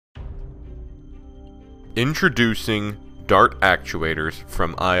Introducing DART Actuators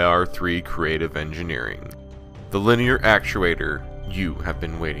from iR3 Creative Engineering, the linear actuator you have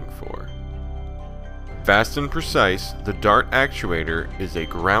been waiting for. Fast and precise, the DART Actuator is a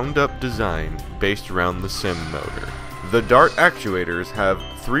ground-up design based around the CIM motor. The DART Actuators have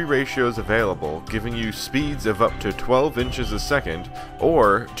 3 ratios available, giving you speeds of up to 12 inches a second,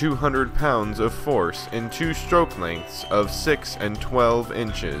 or 200 pounds of force in 2 stroke lengths of 6 and 12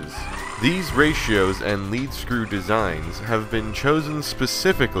 inches. These ratios and lead screw designs have been chosen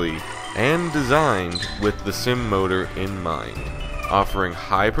specifically and designed with the CIM motor in mind, offering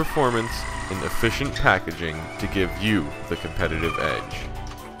high performance and efficient packaging to give you the competitive edge.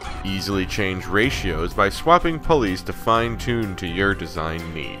 Easily change ratios by swapping pulleys to fine-tune to your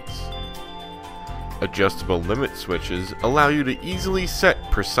design needs. Adjustable limit switches allow you to easily set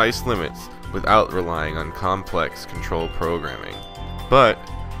precise limits without relying on complex control programming. But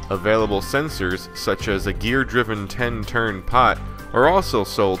available sensors such as a gear-driven 10-turn pot are also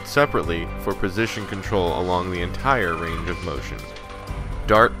sold separately for position control along the entire range of motion.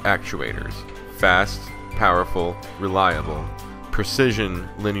 DART Actuators. Fast, powerful, reliable, precision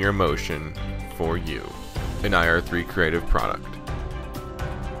linear motion for you. An iR3 Creative product.